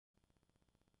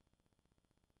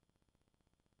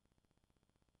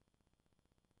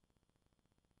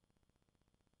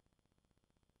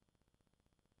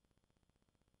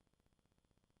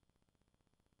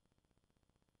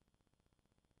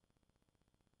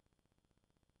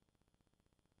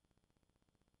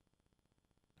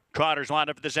Trotters lined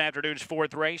up for this afternoon's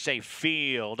fourth race, a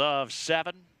field of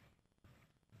 7.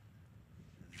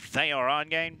 They are on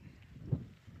game.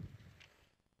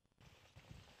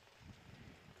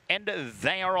 And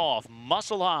they are off.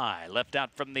 Muscle High, left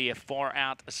out from the far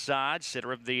outside.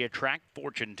 Center of the track,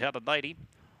 Fortune Telling Lady.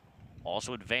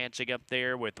 Also advancing up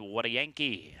there with What a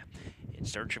Yankee. In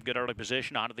search of good early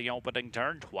position onto the opening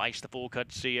turn. Twice the full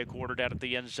cut C quartered out at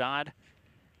the inside.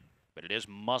 But it is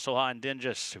Muscle High and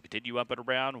Dingus who continue up and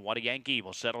around. What a Yankee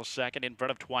will settle second in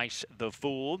front of Twice the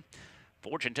Fool.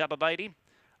 Fortune Telling Lady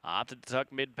opted to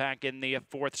tuck mid-pack in the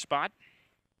fourth spot.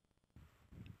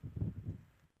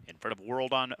 In front of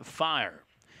World on Fire.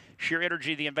 Sheer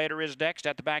Energy, the Invader, is next.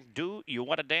 At the back, Do You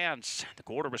Want to Dance? The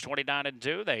quarter was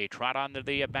 29-2. They trot onto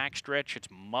the backstretch. It's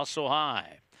Muscle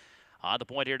High. On the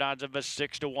point here, odds of a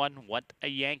 6-1. What a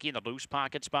Yankee in the loose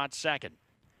pocket spot second.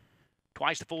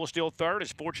 Twice the Fool still third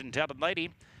as Fortune Telling Lady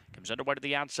comes underway to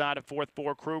the outside of fourth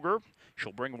for Kruger.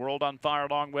 She'll bring World on Fire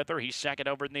along with her. He's second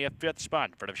over in the fifth spot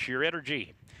in front of Sheer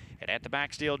Energy. And at the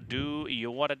back still, Do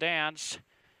You Want to Dance?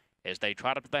 As they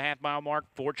trot up to the half-mile mark,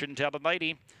 Fortune Telling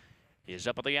Lady is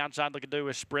up on the outside looking to do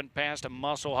a sprint past a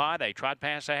Muscle High. They trot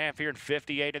past a half here in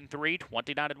 58-3,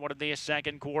 29-1 in the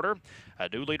second quarter. A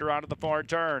new leader onto the far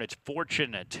turn. It's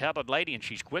Fortune Telling Lady, and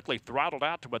she's quickly throttled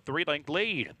out to a 3-length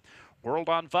lead. World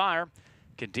on Fire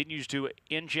continues to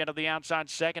inch into the outside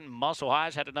second. Muscle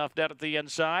High's had enough dead at the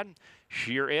inside.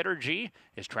 Sheer Energy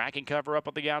is tracking cover up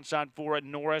on the outside for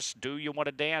Norris. Do You Want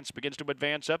to Dance begins to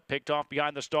advance up. Picked off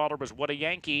behind the staller was What a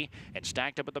Yankee. And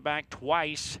stacked up at the back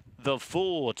Twice the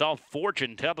Fool. It's all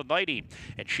Fortune Telling Lady.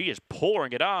 And she is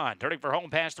pouring it on. Turning for home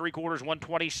past three quarters,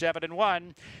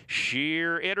 127-1.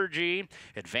 Sheer Energy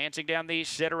advancing down the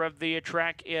center of the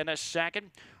track in a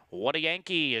second. What a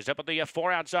Yankee is up at the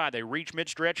far outside. They reach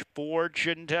mid-stretch.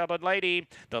 Fortune Telling Lady.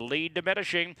 The lead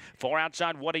diminishing. Far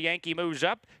outside, What a Yankee moves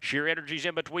up. Sheer Energy's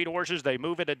in between horses. They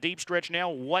move into deep stretch now.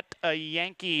 What a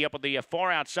Yankee up at the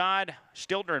far outside.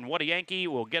 Stiltner and What a Yankee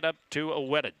will get up to a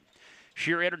wedded.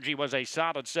 Sheer Energy was a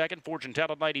solid second. Fortune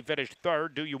Telling Lady finished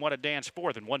third. Do You Want to Dance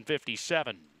fourth in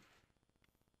 157.